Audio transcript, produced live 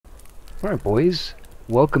Alright boys,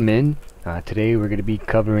 welcome in. Today we're going to be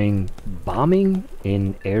covering bombing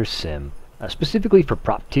in Air Sim. Specifically for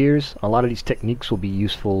prop tiers. A lot of these techniques will be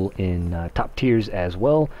useful in top tiers as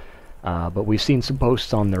well. But we've seen some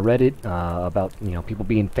posts on the Reddit about people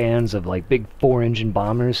being fans of like big 4-engine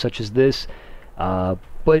bombers such as this,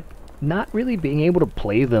 but not really being able to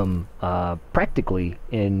play them practically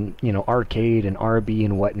in arcade and RB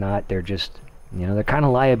and whatnot. They're just they're kind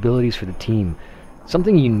of liabilities for the team.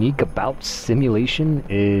 Something unique about simulation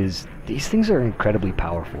is these things are incredibly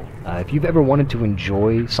powerful. If you've ever wanted to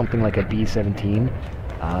enjoy something like a B-17,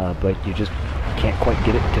 but you just can't quite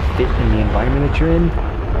get it to fit in the environment that you're in,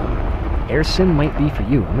 Air Sim might be for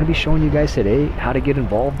you. I'm going to be showing you guys today how to get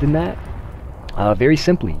involved in that. Very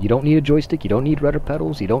simply, you don't need a joystick, you don't need rudder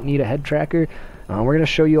pedals, you don't need a head tracker. We're going to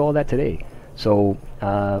show you all that today. So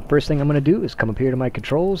first thing I'm going to do is come up here to my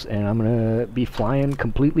controls, and I'm going to be flying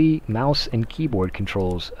completely mouse and keyboard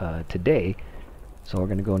controls today. So we're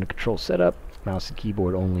going to go into control setup, mouse and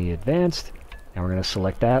keyboard only advanced, and we're going to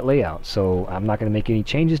select that layout. So I'm not going to make any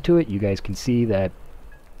changes to it. You guys can see that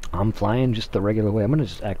I'm flying just the regular way. I'm going to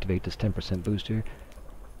just activate this 10% booster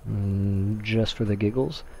just for the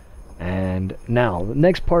giggles. And now the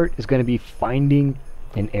next part is going to be finding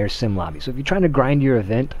an Air Sim lobby. So if you're trying to grind your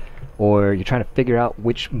event, or you're trying to figure out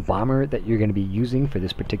which bomber that you're going to be using for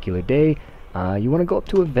this particular day, you want to go up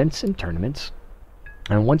to events and tournaments.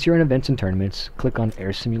 And once you're in events and tournaments, click on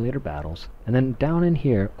Air Simulator Battles, and then down in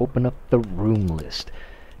here open up the room list.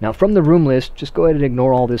 Now from the room list, just go ahead and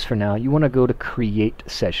ignore all this for now. You want to go to create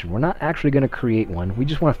session. We're not actually going to create one, we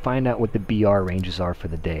just want to find out what the BR ranges are for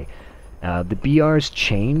the day. The BRs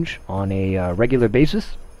change on a regular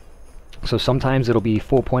basis. So sometimes it'll be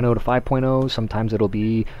 4.0 to 5.0, sometimes it'll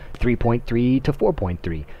be 3.3 to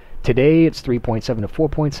 4.3. Today it's 3.7 to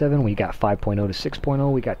 4.7, we got 5.0 to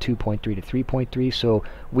 6.0, we got 2.3 to 3.3, so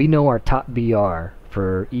we know our top BR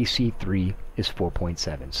for EC3 is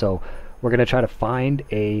 4.7. So we're going to try to find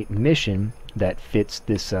a mission that fits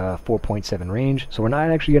this 4.7 range. So we're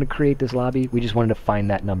not actually going to create this lobby, we just wanted to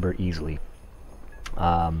find that number easily.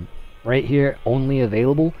 Right here, only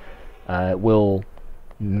available, will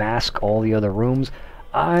mask all the other rooms.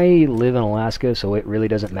 I live in Alaska, so it really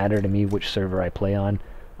doesn't matter to me which server I play on.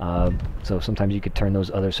 So sometimes you could turn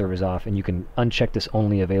those other servers off, and you can uncheck this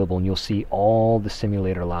only available, and you'll see all the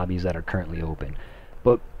simulator lobbies that are currently open.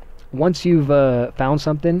 But once you've found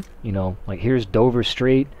something, like here's Dover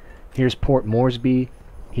Strait, here's Port Moresby,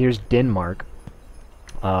 here's Denmark,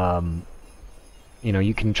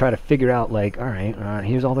 you can try to figure out, like, alright,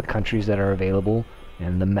 here's all the countries that are available,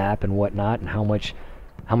 and the map and whatnot, and how much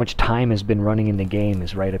time has been running in the game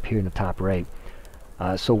is right up here in the top right.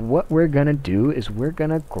 So what we're gonna do is we're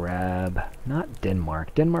gonna grab, not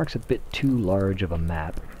Denmark. Denmark's a bit too large of a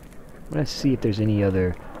map. I'm gonna see if there's any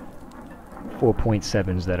other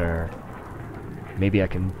 4.7s that are, maybe I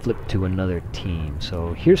can flip to another team.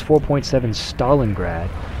 So here's 4.7 Stalingrad,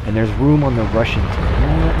 and there's room on the Russian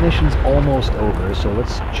team. That mission's almost over, so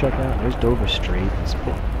let's check out. There's Dover Strait. It's a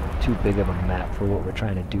bit too big of a map for what we're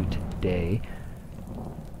trying to do today.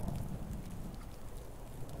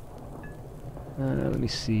 Let me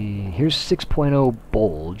see. Here's 6.0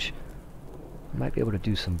 Bulge. Might be able to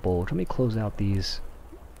do some Bulge. Let me close out these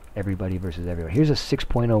everybody versus everybody. Here's a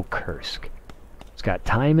 6.0 Kursk. It's got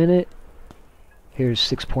time in it. Here's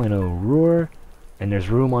 6.0 Ruhr, and there's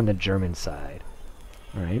room on the German side.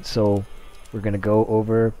 Alright, so we're going to go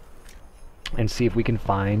over and see if we can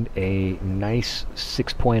find a nice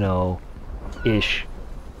 6.0-ish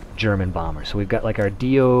German bomber. So we've got like our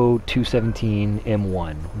DO-217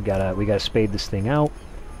 M1. We gotta spade this thing out.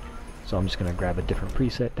 So I'm just gonna grab a different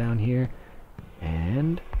preset down here,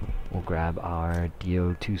 and we'll grab our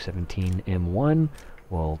DO-217 M1.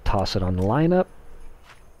 We'll toss it on the lineup,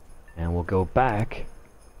 and we'll go back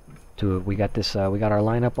to we got this. We got our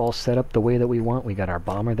lineup all set up the way that we want. We got our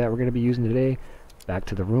bomber that we're gonna be using today. Back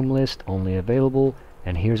to the room list, only available,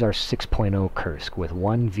 and here's our 6.0 Kursk with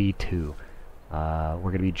 1 V2. We're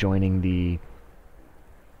going to be joining the...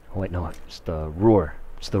 Oh wait, no, it's the Ruhr.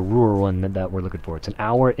 It's the Ruhr one that we're looking for. It's an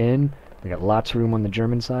hour in. We got lots of room on the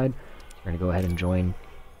German side. We're going to go ahead and join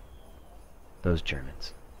those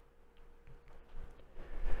Germans.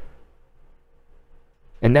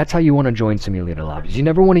 And that's how you want to join simulator lobbies. You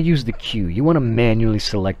never want to use the queue. You want to manually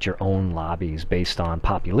select your own lobbies based on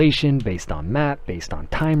population, based on map, based on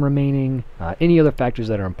time remaining, any other factors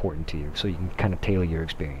that are important to you, so you can kind of tailor your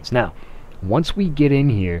experience. Now, once we get in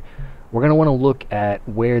here, we're going to want to look at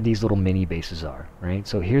where these little mini bases are, right?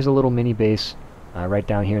 So here's a little mini base right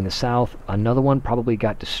down here in the south. Another one probably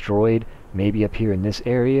got destroyed, maybe up here in this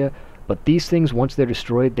area. But these things, once they're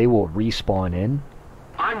destroyed, they will respawn in.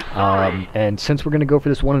 And since we're going to go for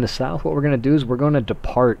this one in the south, what we're going to do is we're going to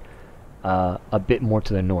depart a bit more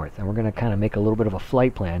to the north, and we're going to kind of make a little bit of a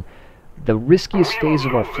flight plan. The riskiest phase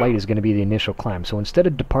of our flight is going to be the initial climb. So instead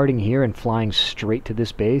of departing here and flying straight to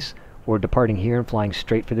this base, or departing here and flying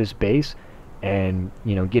straight for this base, and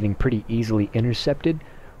getting pretty easily intercepted,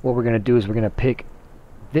 what we're going to do is we're going to pick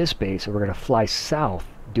this base and we're going to fly south,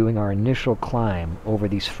 doing our initial climb over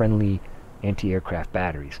these friendly anti-aircraft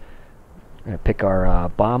batteries. We're going to pick our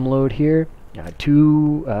bomb load here.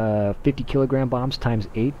 Two 50-kilogram bombs times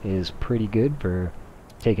 8 is pretty good for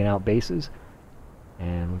taking out bases.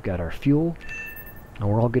 And we've got our fuel, and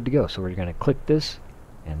we're all good to go. So we're going to click this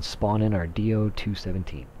and spawn in our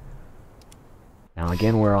DO-217. Now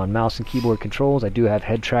again, we're on mouse and keyboard controls. I do have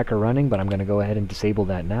head tracker running, but I'm going to go ahead and disable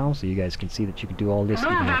that now so you guys can see that you can do all this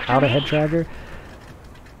even without a head tracker.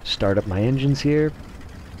 Start up my engines here.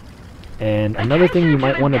 And another thing you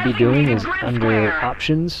might want to be doing is under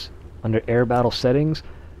options, under air battle settings,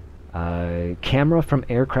 camera from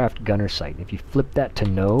aircraft gunner sight. If you flip that to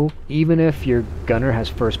no, even if your gunner has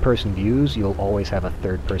first-person views, you'll always have a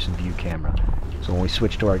third-person view camera. So when we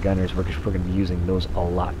switch to our gunners, we're going to be using those a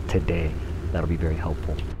lot today. That'll be very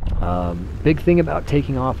helpful. Big thing about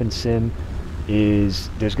taking off in sim is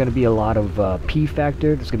there's going to be a lot of P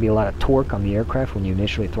factor. There's going to be a lot of torque on the aircraft when you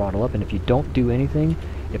initially throttle up, and if you don't do anything,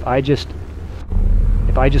 if I just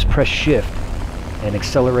press shift and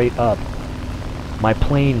accelerate up, my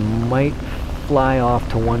plane might fly off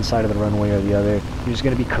to one side of the runway or the other. You're just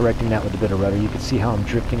going to be correcting that with a bit of rudder. You can see how I'm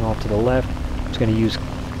drifting off to the left. I'm just going to use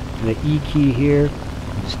the E key here,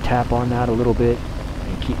 just tap on that a little bit,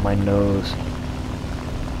 and keep my nose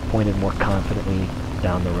pointed more confidently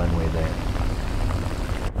down the runway there.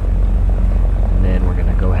 And then we're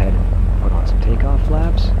going to go ahead and put on some takeoff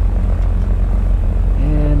flaps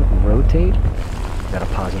and rotate. Got a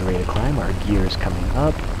positive rate of climb. Our gear is coming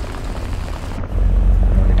up.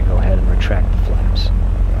 And we're going to go ahead and retract the flaps.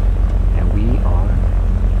 And we are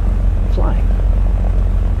flying.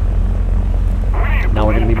 Now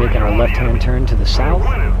we're going to be making our left-hand turn to the south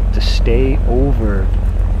to stay over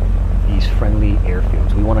these friendly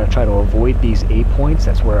airfields. We want to try to avoid these A points.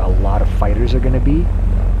 That's where a lot of fighters are going to be.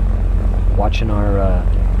 Watching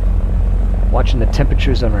the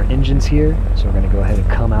temperatures on our engines here. So we're going to go ahead and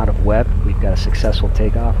come out of WEP. We've got a successful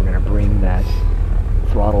takeoff. We're going to bring that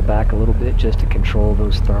throttle back a little bit just to control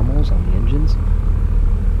those thermals on the engines.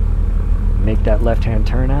 Make that left-hand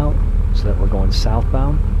turn out so that we're going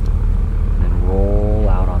southbound, and then roll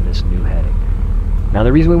out on this new heading. Now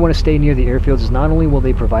the reason we want to stay near the airfields is not only will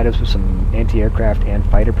they provide us with some anti-aircraft and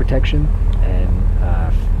fighter protection, and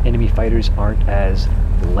enemy fighters aren't as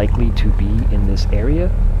likely to be in this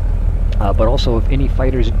area, but also if any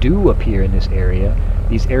fighters do appear in this area,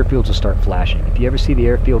 these airfields will start flashing. If you ever see the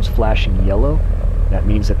airfields flashing yellow, that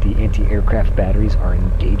means that the anti-aircraft batteries are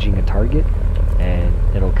engaging a target, and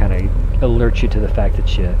it'll kind of alert you to the fact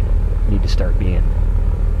that you need to start being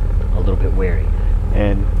a little bit wary.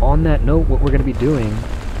 And on that note, what we're going to be doing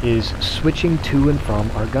is switching to and from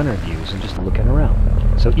our gunner views and just looking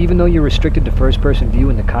around. So even though you're restricted to first-person view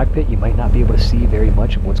in the cockpit, you might not be able to see very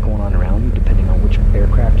much of what's going on around you depending on which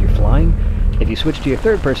aircraft you're flying. If you switch to your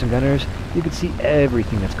third-person gunners, you can see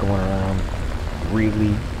everything that's going around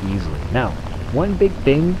really easily. Now, one big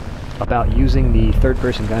thing about using the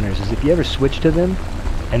third-person gunners is if you ever switch to them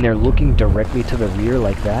and they're looking directly to the rear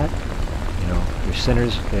like that, you know,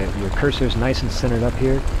 your cursor's nice and centered up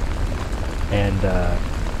here, and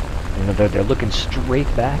you know, they're looking straight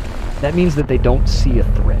back, that means that they don't see a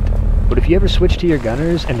threat. But if you ever switch to your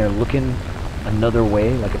gunners and they're looking another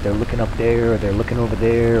way, like if they're looking up there, or they're looking over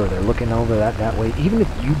there, or they're looking over that way, even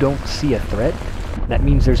if you don't see a threat, that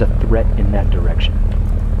means there's a threat in that direction.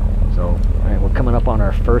 So, alright, we're coming up on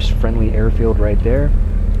our first friendly airfield right there.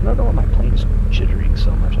 I don't know why my plane is jittering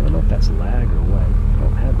so much. I don't know if that's lag or what. I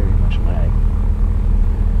don't have very much lag.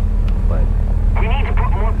 But we need to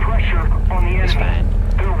put more pressure on the it's enemy.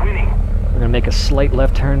 fine. They're winning. We're going to make a slight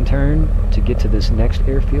left-hand turn to get to this next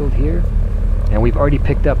airfield here. And we've already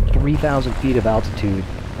picked up 3,000 feet of altitude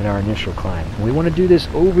in our initial climb. And we want to do this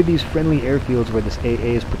over these friendly airfields where this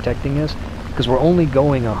AA is protecting us, because we're only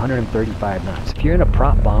going 135 knots. If you're in a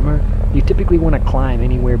prop bomber, you typically want to climb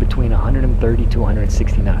anywhere between 130 to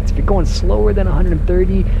 160 knots. If you're going slower than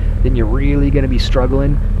 130, then you're really going to be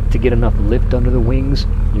struggling to get enough lift under the wings.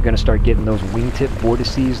 You're going to start getting those wingtip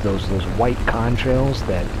vortices, those white contrails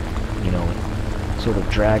that, you know, sort of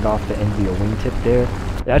drag off the end of your wingtip there.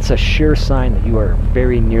 That's a sure sign that you are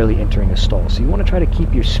very nearly entering a stall. So you want to try to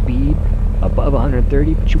keep your speed above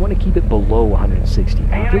 130, but you want to keep it below 160.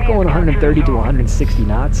 Now, if you're going 130 to 160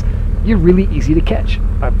 knots, you're really easy to catch.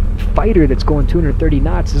 fighter that's going 230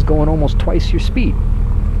 knots is going almost twice your speed.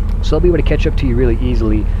 So they'll be able to catch up to you really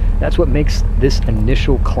easily. That's what makes this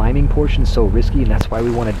initial climbing portion so risky, and that's why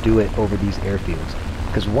we want to do it over these airfields.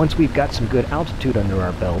 Because once we've got some good altitude under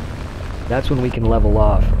our belt, that's when we can level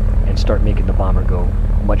off and start making the bomber go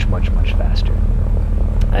much, much, much faster.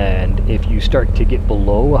 And if you start to get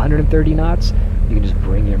below 130 knots, you can just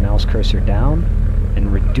bring your mouse cursor down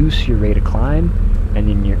and reduce your rate of climb, and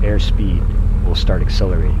then your airspeed will start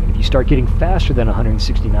accelerating. And if you start getting faster than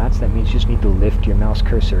 160 knots, that means you just need to lift your mouse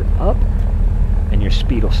cursor up, and your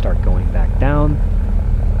speed will start going back down,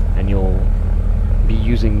 and you'll be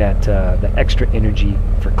using that the extra energy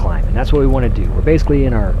for climb. And that's what we want to do. We're basically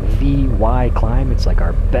in our VY climb. It's like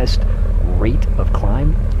our best rate of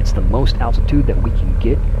climb. It's the most altitude that we can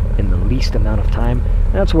get in the least amount of time.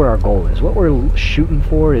 And that's where our goal is. What we're shooting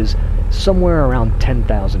for is somewhere around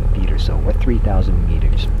 10,000 feet or so, or 3,000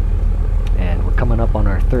 meters. And we're coming up on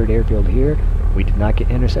our third airfield here. We did not get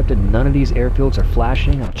intercepted. None of these airfields are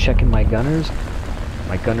flashing. I'm checking my gunners.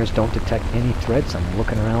 My gunners don't detect any threats. I'm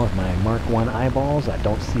looking around with my Mark 1 eyeballs. I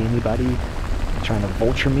don't see anybody trying to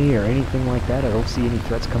vulture me or anything like that. I don't see any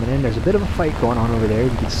threats coming in. There's a bit of a fight going on over there. You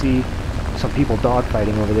can see some people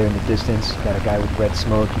dogfighting over there in the distance. Got a guy with red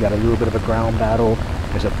smoke. You got a little bit of a ground battle.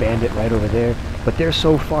 There's a bandit right over there. But they're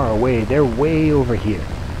so far away. They're way over here.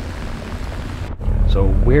 So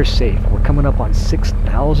we're safe. We're coming up on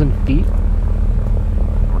 6,000 feet.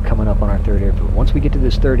 We're coming up on our third airfield. Once we get to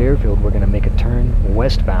this third airfield, we're going to make a turn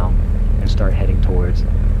westbound and start heading towards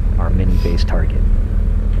our mini base target.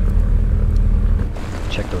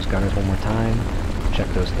 Check those gunners one more time. Check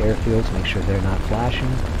those airfields. Make sure they're not flashing.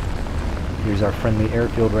 Here's our friendly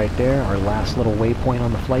airfield right there, our last little waypoint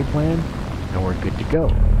on the flight plan, and we're good to go.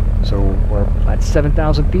 So we're at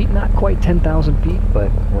 7,000 feet, not quite 10,000 feet,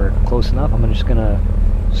 but we're close enough. I'm just going to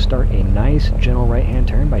start a nice, gentle right-hand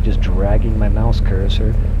turn by just dragging my mouse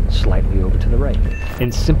cursor slightly over to the right.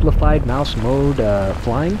 In simplified mouse mode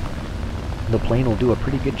flying, the plane will do a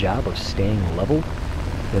pretty good job of staying level.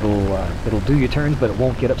 It'll do your turns, but it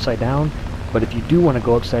won't get upside down. But if you do want to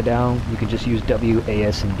go upside down, you can just use W, A,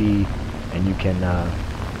 S, and D, and you can,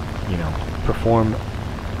 you know, perform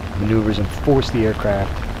maneuvers and force the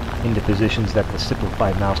aircraft into positions that the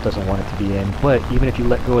simplified mouse doesn't want it to be in. But even if you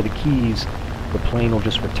let go of the keys, the plane will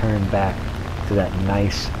just return back to that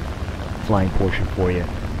nice flying portion for you,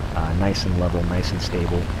 nice and level, nice and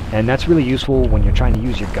stable. And that's really useful when you're trying to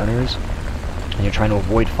use your gunners and you're trying to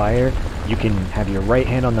avoid fire. You can have your right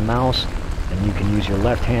hand on the mouse, and you can use your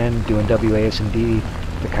left hand doing W, A, S, and D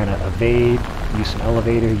to kind of evade, use some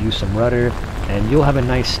elevator, use some rudder, and you'll have a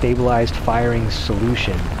nice stabilized firing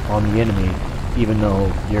solution on the enemy, even though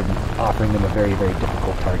you're offering them a very, very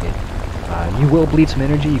difficult target. You will bleed some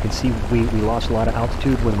energy. You can see we lost a lot of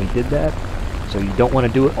altitude when we did that, so you don't want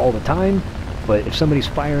to do it all the time, but if somebody's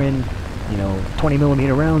firing, you know, 20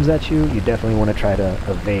 millimeter rounds at you, you definitely want to try to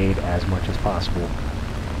evade as much as possible.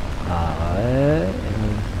 And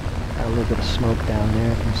got a little bit of smoke down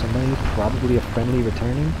there from somebody, probably a friendly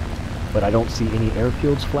returning, but I don't see any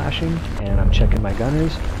airfields flashing, and I'm checking my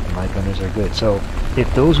gunners, and my gunners are good. So if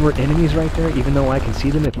those were enemies right there, even though I can see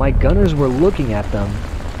them, if my gunners were looking at them,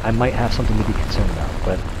 I might have something to be concerned about,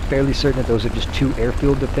 but fairly certain that those are just two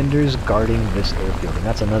airfield defenders guarding this airfield, and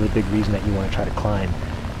that's another big reason that you want to try to climb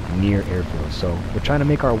near airfields. So we're trying to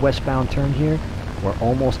make our westbound turn here. We're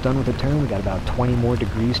almost done with the turn. We got about 20 more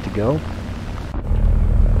degrees to go.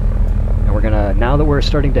 And we're gonna, now that we're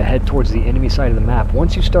starting to head towards the enemy side of the map,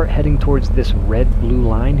 once you start heading towards this red-blue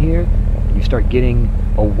line here, and you start getting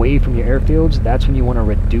away from your airfields, that's when you want to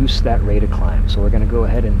reduce that rate of climb. So we're gonna go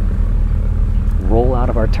ahead and roll out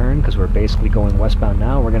of our turn, because we're basically going westbound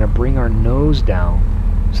now. We're gonna bring our nose down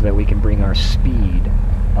so that we can bring our speed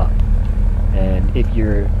up. And if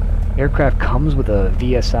your aircraft comes with a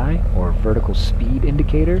VSI, or vertical speed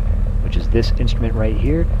indicator, which is this instrument right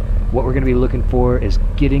here, what we're going to be looking for is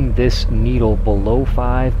getting this needle below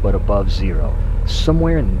 5 but above 0.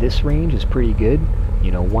 Somewhere in this range is pretty good.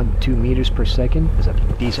 You know, 1 to 2 meters per second is a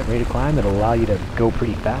decent rate of climb. It'll allow you to go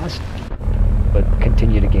pretty fast, but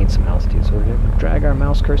continue to gain some altitude. So we're going to drag our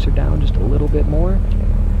mouse cursor down just a little bit more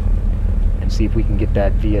and see if we can get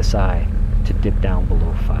that VSI to dip down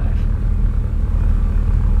below 5.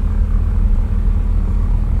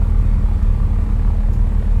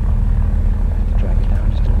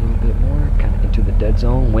 To the dead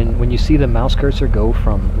zone. When you see the mouse cursor go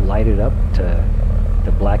from lighted up to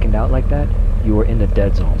blackened out like that, you are in the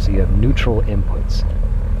dead zone. So you have neutral inputs,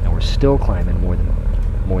 and we're still climbing more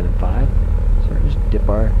than 5. So we're just dip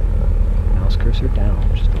our mouse cursor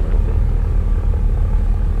down just a little bit.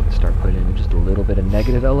 Start putting in just a little bit of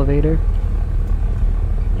negative elevator.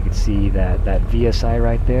 You can see that VSI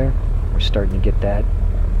right there. We're starting to get that.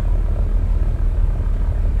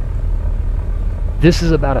 This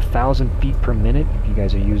is about 1,000 feet per minute if you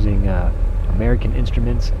guys are using American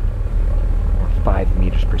instruments, or 5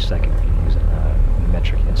 meters per second if you're using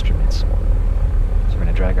metric instruments. So we're going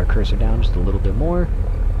to drag our cursor down just a little bit more.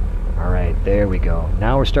 Alright, there we go.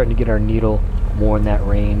 Now we're starting to get our needle more in that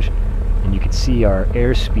range, and you can see our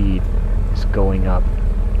airspeed is going up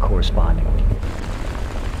correspondingly.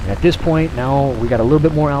 And at this point, now we got a little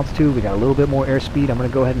bit more altitude, we got a little bit more airspeed. I'm going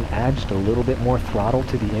to go ahead and add just a little bit more throttle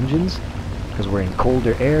to the engines, because we're in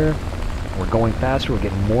colder air, we're going faster, we're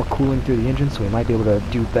getting more cooling through the engine, so we might be able to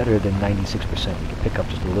do better than 96%. We can pick up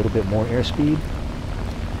just a little bit more airspeed,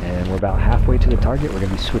 and we're about halfway to the target. We're going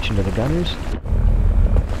to be switching to the gunners.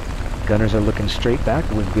 Gunners are looking straight back,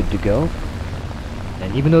 we're good to go.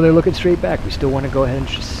 And even though they're looking straight back, we still want to go ahead and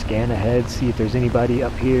just scan ahead, see if there's anybody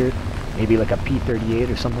up here, maybe like a P-38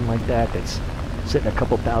 or something like that that's sitting a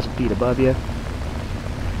couple thousand feet above you.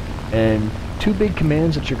 And two big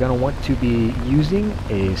commands that you're going to want to be using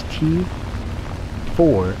is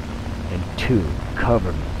T4 and 2,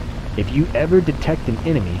 cover me. If you ever detect an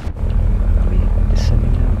enemy, are we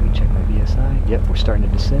descending now? Let me check my VSI. Yep, we're starting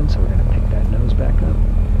to descend, so we're going to pick that nose back up,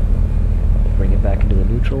 bring it back into the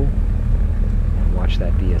neutral, and watch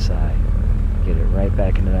that VSI. Get it right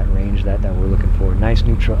back into that range that we're looking for. Nice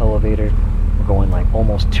neutral elevator. We're going like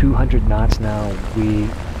almost 200 knots now. We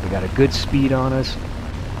got a good speed on us.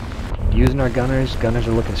 Using our gunners. Gunners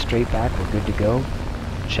are looking straight back. We're good to go.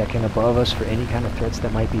 Checking above us for any kind of threats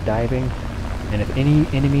that might be diving. And if any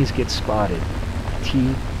enemies get spotted,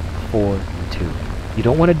 T4 and 2. You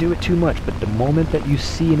don't want to do it too much, but the moment that you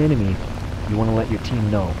see an enemy, you want to let your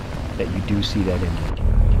team know that you do see that enemy.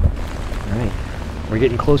 Alright. We're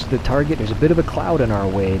getting close to the target. There's a bit of a cloud in our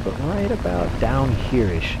way, but right about down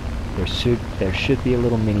here-ish, there should be a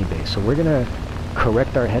little mini base. So we're going to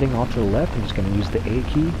correct our heading off to the left. I'm just going to use the A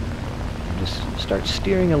key and just start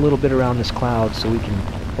steering a little bit around this cloud so we can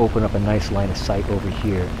open up a nice line of sight over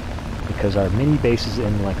here, because our mini base is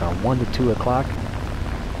in like our 1 to 2 o'clock.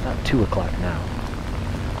 Not 2 o'clock now.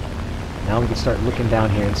 Now we can start looking down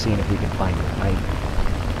here and seeing if we can find it. I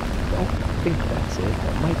don't think that's it.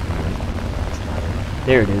 That might be it.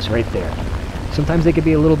 There it is, right there. Sometimes they can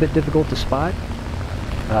be a little bit difficult to spot.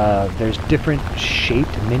 There's different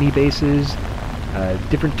shaped mini bases.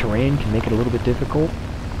 Different terrain can make it a little bit difficult.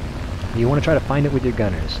 You want to try to find it with your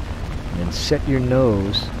gunners. And then set your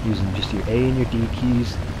nose using just your A and your D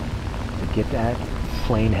keys to get that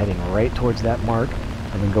plane heading right towards that mark.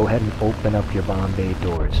 And then go ahead and open up your bomb bay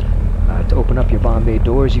doors. To open up your bomb bay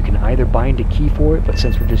doors, you can either bind a key for it, but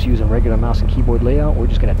since we're just using regular mouse and keyboard layout, we're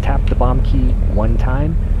just going to tap the bomb key one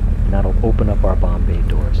time, and that'll open up our bomb bay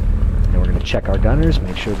doors. And then we're going to check our gunners,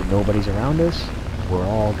 make sure that nobody's around us. We're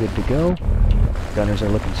all good to go. Gunners are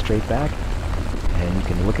looking straight back, and you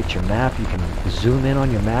can look at your map. You can zoom in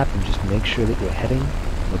on your map and just make sure that your heading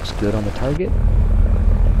looks good on the target.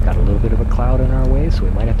 Got a little bit of a cloud in our way, so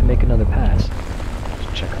we might have to make another pass.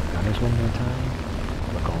 Just check our gunners one more time.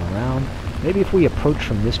 Look all around. Maybe if we approach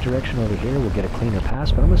from this direction over here, we'll get a cleaner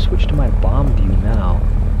pass, but I'm going to switch to my bomb view now,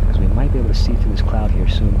 because we might be able to see through this cloud here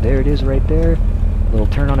soon. There it is right there. A little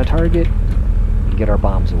turn on a target, and get our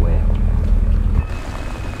bombs away.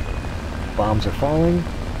 Bombs are falling.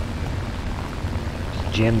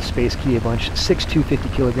 Just jam the space key a bunch. 6,250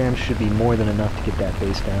 kilograms should be more than enough to get that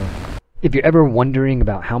base down. If you're ever wondering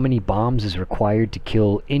about how many bombs is required to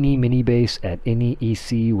kill any mini base at any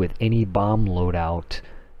EC with any bomb loadout,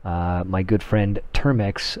 my good friend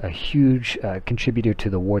Termex, a huge contributor to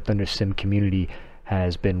the War Thunder Sim community,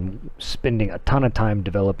 has been spending a ton of time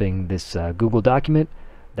developing this Google document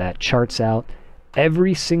that charts out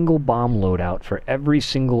every single bomb loadout for every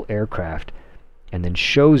single aircraft, and then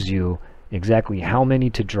shows you exactly how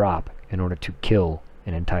many to drop in order to kill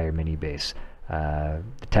an entire mini base.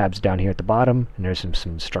 The tab's down here at the bottom, and there's some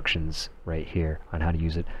instructions right here on how to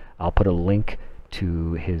use it. I'll put a link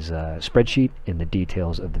to his spreadsheet in the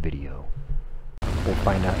details of the video. We'll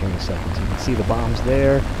find out here in a second. So you can see the bombs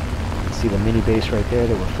there. You can see the mini base right there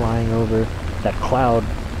that we're flying over. That cloud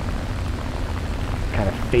kind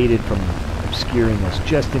of faded from obscuring us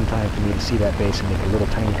just in time for me to see that base and make a little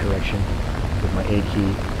tiny correction with my A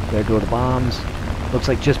key. There go the bombs. Looks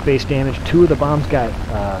like just base damage. 2 of the bombs got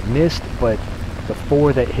missed, but the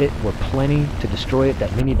 4 that hit were plenty to destroy it.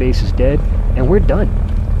 That mini base is dead, and we're done.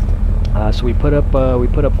 So we put up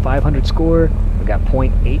 500 score. We got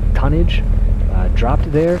 0.8 tonnage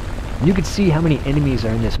dropped there. And you can see how many enemies are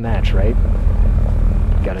in this match, right?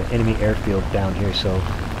 Got an enemy airfield down here, so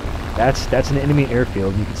that's an enemy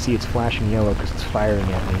airfield. You can see it's flashing yellow because it's firing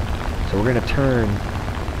at me. So we're gonna turn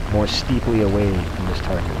more steeply away from this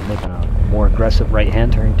target. We're making a more aggressive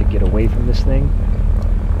right-hand turn to get away from this thing.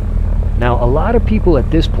 Now, a lot of people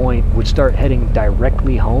at this point would start heading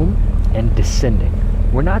directly home and descending.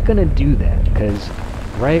 We're not going to do that, because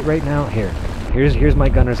right now, here's my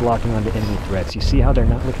gunners locking onto enemy threats. You see how they're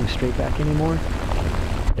not looking straight back anymore?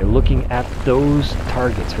 They're looking at those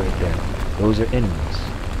targets right there. Those are enemies.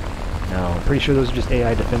 Now, I'm pretty sure those are just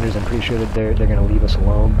AI defenders. I'm pretty sure that they're going to leave us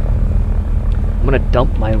alone. I'm going to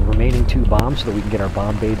dump my remaining 2 bombs so that we can get our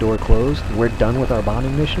bomb bay door closed. We're done with our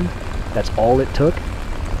bombing mission. That's all it took.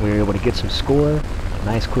 We were able to get some score.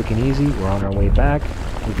 Nice, quick, and easy. We're on our way back.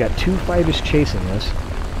 We've got 2 fighters chasing us.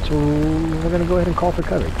 So we're going to go ahead and call for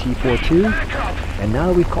cover. T42. And now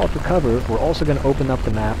that we've called for cover, we're also going to open up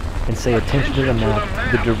the map and say attention to the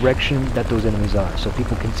map, the direction that those enemies are. So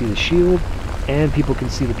people can see the shield and people can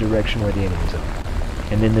see the direction where the enemies are.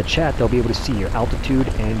 And in the chat, they'll be able to see your altitude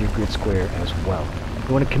and your grid square as well.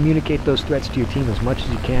 You want to communicate those threats to your team as much as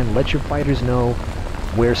you can. Let your fighters know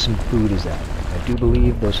where some food is at. I do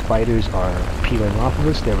believe those fighters are peeling off of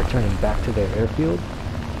us. They're returning back to their airfield.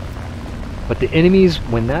 But the enemies,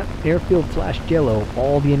 when that airfield flashed yellow,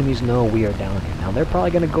 all the enemies know we are down here. Now they're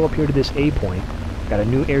probably going to go up here to this A point. Got a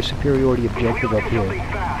new air superiority objective up here.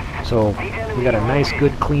 So we got a nice,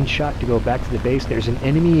 good, clean shot to go back to the base. There's an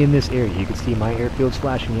enemy in this area. You can see my airfield's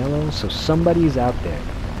flashing yellow, so somebody's out there.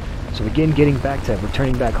 So again, getting back to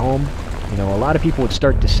returning back home, you know, a lot of people would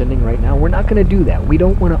start descending right now. We're not going to do that. We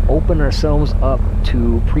don't want to open ourselves up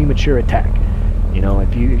to premature attack. You know,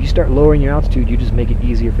 if you start lowering your altitude, you just make it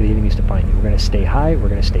easier for the enemies to find you. We're going to stay high. We're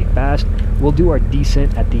going to stay fast. We'll do our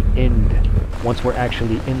descent at the end once we're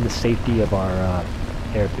actually in the safety of our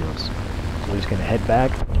airfields. So we're just going to head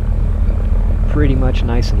back. Pretty much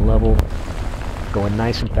nice and level. Going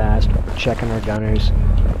nice and fast. We're checking our gunners.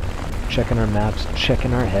 Checking our maps.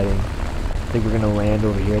 Checking our heading. I think we're going to land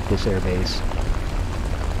over here at this airbase.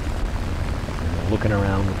 Looking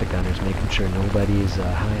around with the gunners, making sure nobody's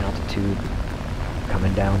high altitude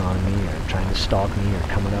coming down on me or trying to stalk me or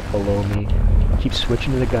coming up below me. Keep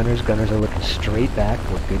switching to the gunners. Gunners are looking straight back.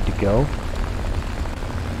 We're good to go.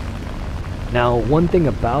 Now, one thing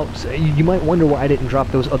about... You might wonder why I didn't drop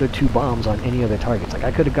those other 2 bombs on any other targets. Like,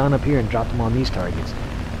 I could have gone up here and dropped them on these targets.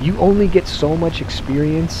 You only get so much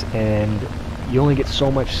experience and you only get so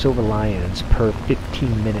much Silver Lions per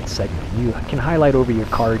 15-minute segment. You can highlight over your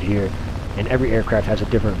card here, and every aircraft has a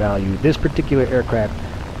different value. This particular aircraft,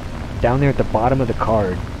 down there at the bottom of the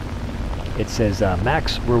card, it says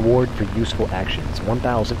max reward for useful actions,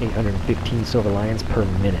 1,815 Silver Lions per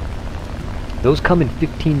minute. Those come in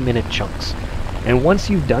 15-minute chunks. And once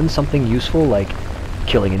you've done something useful, like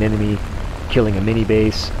killing an enemy, killing a mini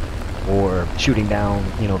base, or shooting down,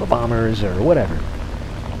 you know, the bombers or whatever,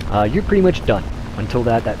 you're pretty much done until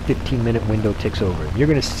that 15-minute window ticks over. You're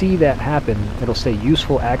going to see that happen. It'll say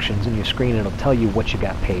useful actions in your screen, and it'll tell you what you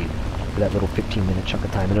got paid for that little 15-minute chunk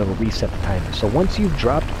of time, and it'll reset the timer. So once you've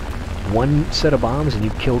dropped 1 set of bombs and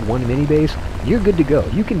you've killed 1 mini base, you're good to go.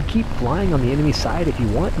 You can keep flying on the enemy side if you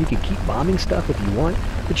want. You can keep bombing stuff if you want,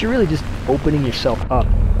 but you're really just opening yourself up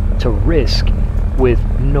to risk with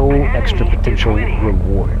no extra potential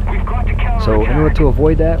reward. So in order to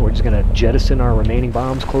avoid that, we're just going to jettison our remaining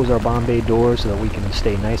bombs, close our bomb bay door so that we can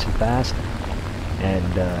stay nice and fast,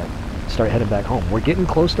 and start heading back home. We're getting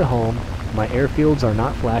close to home. My airfields are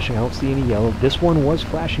not flashing. I don't see any yellow. This one was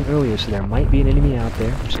flashing earlier, so there might be an enemy out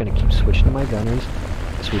there. I'm just going to keep switching to my gunners.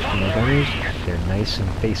 Switch to my gunners. They're nice and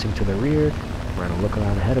facing to the rear. We're going to look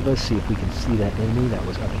around ahead of us, see if we can see that enemy that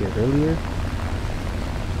was up here earlier.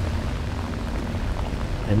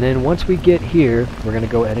 And then once we get here, we're going to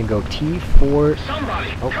go ahead and go T4...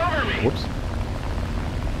 Somebody, cover me! Whoops.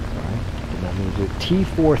 Sorry, did not mean to do it.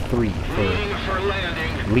 T43 for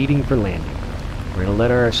landing. leading for landing. We're going to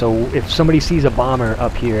let our... So if somebody sees a bomber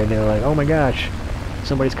up here and they're like, oh my gosh,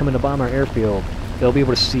 somebody's coming to bomb our airfield, they'll be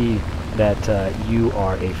able to see that you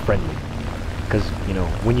are a friendly. Because, you know,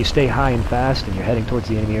 when you stay high and fast and you're heading towards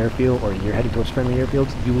the enemy airfield, or you're heading towards friendly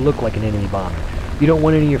airfields, you look like an enemy bomber. You don't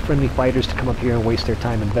want any of your friendly fighters to come up here and waste their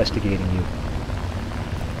time investigating you.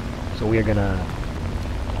 So we are going to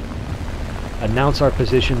announce our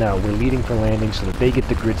position that we're leading for landing so that they get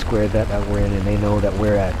the grid square that we're in, and they know that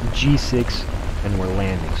we're at G6 and we're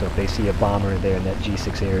landing. So if they see a bomber there in that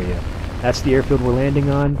G6 area, that's the airfield we're landing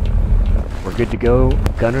on. We're good to go.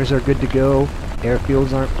 Gunners are good to go.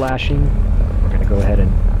 Airfields aren't flashing. We're going to go ahead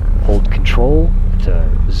and hold control to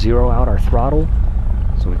zero out our throttle.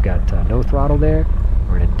 So we've got no throttle there.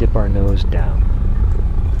 We're going to dip our nose down.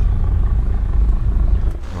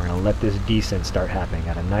 We're going to let this descent start happening.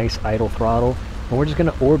 Got a nice idle throttle, and we're just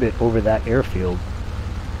going to orbit over that airfield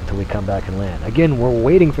until we come back and land. Again, we're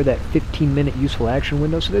waiting for that 15-minute useful action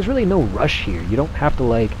window, so there's really no rush here. You don't have to,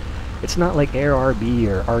 like, it's not like Air RB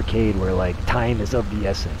or Arcade where, like, time is of the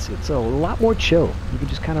essence. It's a lot more chill. You can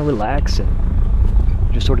just kind of relax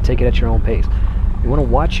and just sort of take it at your own pace. You want to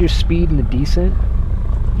watch your speed in the descent.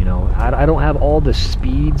 You know, I don't have all the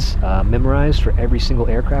speeds memorized for every single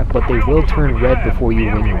aircraft, but they will turn red before you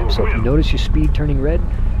wing rim. So if you notice your speed turning red,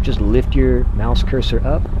 just lift your mouse cursor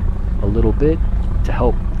up a little bit to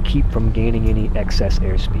help keep from gaining any excess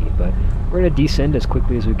airspeed. But we're going to descend as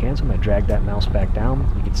quickly as we can, so I'm going to drag that mouse back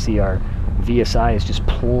down. You can see our VSI is just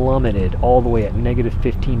plummeted all the way at negative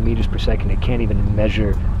 15 meters per second. It can't even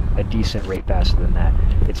measure a descent rate faster than that.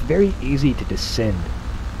 It's very easy to descend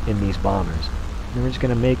in these bombers. And we're just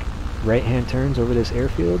going to make right-hand turns over this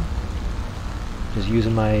airfield. Just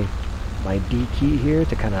using my D key here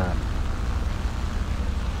to kind of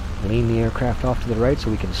lean the aircraft off to the right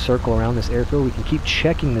so we can circle around this airfield. We can keep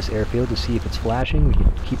checking this airfield to see if it's flashing. We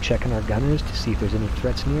can keep checking our gunners to see if there's any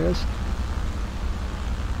threats near us.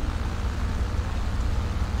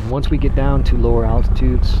 And once we get down to lower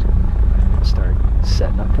altitudes, we'll start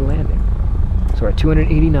setting up for landing. So we're at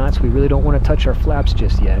 280 knots. We really don't want to touch our flaps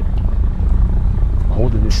just yet.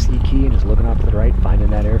 Holding the C key and just looking off to the right, finding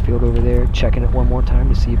that airfield over there, checking it one more time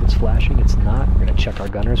to see if it's flashing. It's not. We're going to check our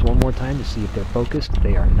gunners one more time to see if they're focused.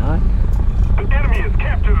 They are not. The enemy has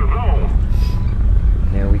captured the zone.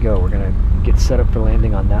 And there we go. We're going to get set up for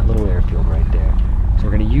landing on that little airfield right there. So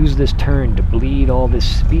we're going to use this turn to bleed all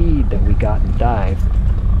this speed that we got in dive.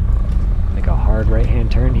 Make a hard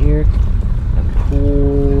right-hand turn here and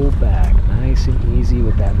pull back nice and easy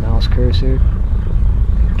with that mouse cursor.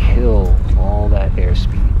 Kill all that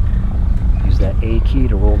airspeed. Use that A key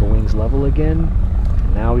to roll the wings level again.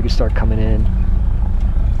 And now we can start coming in,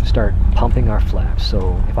 start pumping our flaps.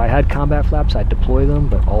 So if I had combat flaps, I'd deploy them,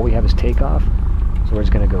 but all we have is takeoff. So we're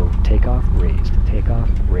just going to go takeoff, raised, takeoff,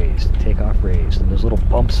 raised, takeoff, raised. And those little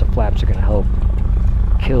bumps of flaps are going to help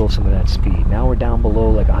kill some of that speed. Now we're down below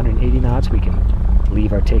like 180 knots. We can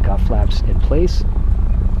leave our takeoff flaps in place.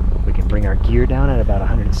 We can bring our gear down at about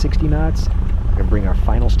 160 knots. We're going to bring our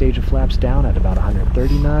final stage of flaps down at about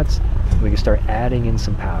 130 knots. We can start adding in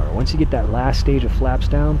some power. Once you get that last stage of flaps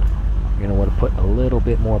down, you're going to want to put a little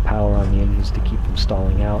bit more power on the engines to keep them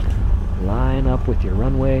stalling out. Line up with your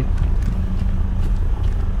runway.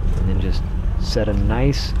 And then just set a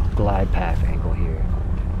nice glide path angle here.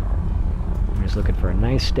 We're just looking for a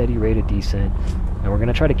nice steady rate of descent. And we're going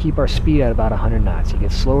to try to keep our speed at about 100 knots. You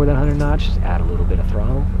get slower than 100 knots, just add a little bit of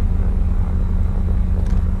throttle.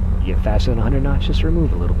 You get faster than 100 knots, just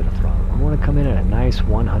remove a little bit of throttle. We want to come in at a nice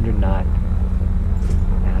 100 knot.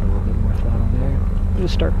 Add a little bit more throttle there.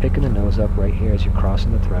 Just start picking the nose up right here as you're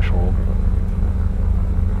crossing the threshold.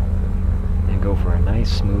 And go for a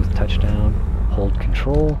nice smooth touchdown. Hold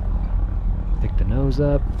control. Pick the nose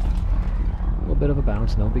up. A little bit of a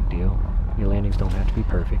bounce, no big deal. Your landings don't have to be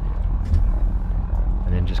perfect.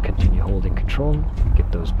 And then just continue holding control.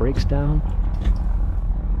 Get those brakes down.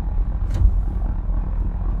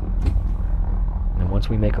 And once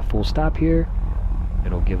we make a full stop here,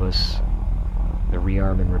 it'll give us the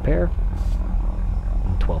rearm and repair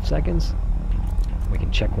in 12 seconds. We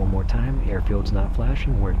can check one more time. The airfield's not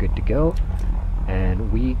flashing. We're good to go.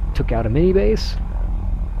 And we took out a mini base.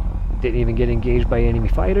 Didn't even get engaged by enemy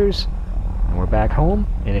fighters. And we're back home.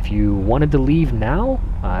 And if you wanted to leave now,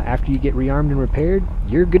 after you get rearmed and repaired,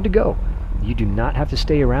 you're good to go. You do not have to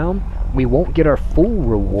stay around. We won't get our full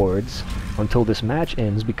rewards until this match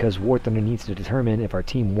ends because War Thunder needs to determine if our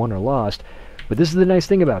team won or lost. But this is the nice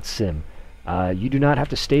thing about Sim. You do not have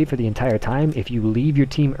to stay for the entire time. If you leave your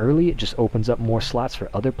team early, it just opens up more slots for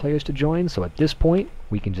other players to join. So at this point,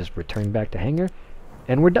 we can just return back to hangar,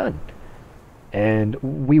 and we're done. And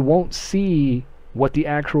we won't see what the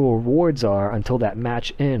actual rewards are until that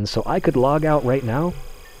match ends. So I could log out right now.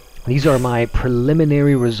 These are my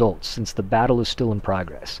preliminary results since the battle is still in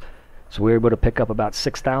progress. So we were able to pick up about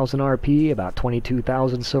 6,000 RP, about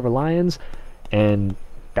 22,000 Silver Lions, and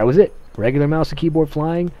that was it. Regular mouse and keyboard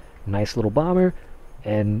flying, nice little bomber,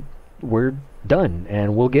 and we're done.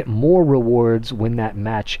 And we'll get more rewards when that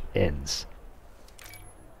match ends.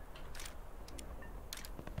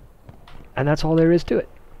 And that's all there is to it.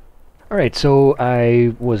 Alright, so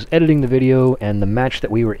I was editing the video and the match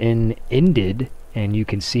that we were in ended, and you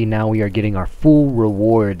can see now we are getting our full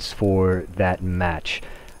rewards for that match.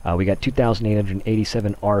 We got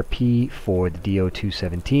 2,887 RP for the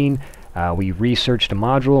DO-217. We researched a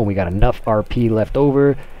module and we got enough RP left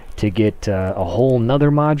over to get a whole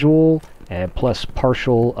nother module and plus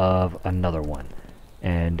partial of another one.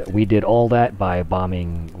 And we did all that by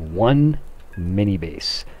bombing one mini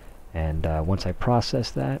base. And once I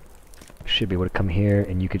process that, I should be able to come here,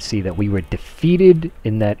 and you can see that we were defeated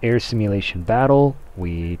in that air simulation battle.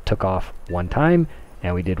 We took off 1 time,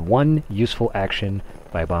 and we did 1 useful action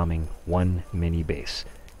by bombing 1 mini base.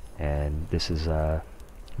 And this is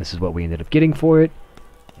what we ended up getting for it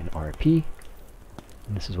in RP,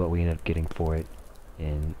 and this is what we ended up getting for it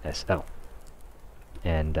in SL.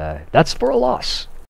 And that's for a loss.